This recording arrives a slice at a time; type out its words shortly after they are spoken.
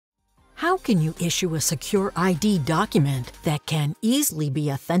How can you issue a secure ID document that can easily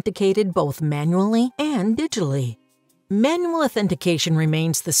be authenticated both manually and digitally? Manual authentication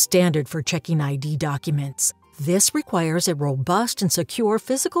remains the standard for checking ID documents. This requires a robust and secure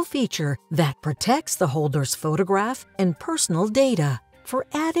physical feature that protects the holder's photograph and personal data. For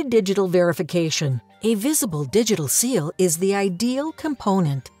added digital verification, a visible digital seal is the ideal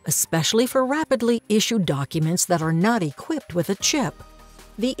component, especially for rapidly issued documents that are not equipped with a chip.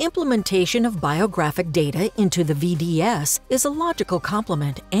 The implementation of biographic data into the VDS is a logical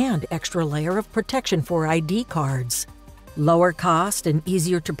complement and extra layer of protection for ID cards. Lower cost and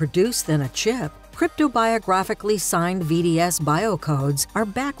easier to produce than a chip, cryptobiographically signed VDS Bio codes are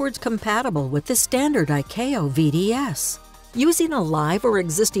backwards compatible with the standard ICAO VDS. Using a live or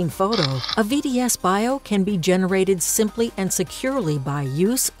existing photo, a VDS Bio can be generated simply and securely by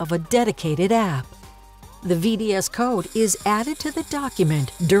use of a dedicated app. The VDS code is added to the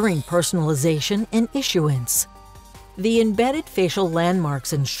document during personalization and issuance. The embedded facial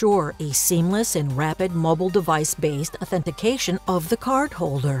landmarks ensure a seamless and rapid mobile device-based authentication of the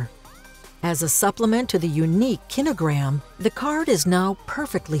cardholder. As a supplement to the unique KINEGRAM, the card is now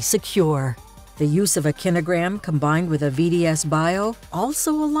perfectly secure. The use of a KINEGRAM combined with a VDS Bio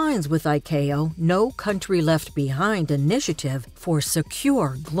also aligns with ICAO No Country Left Behind initiative for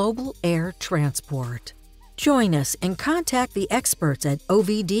secure global air transport. Join us and contact the experts at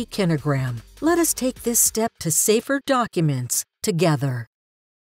OVD KINEGRAM. Let us take this step to safer documents together.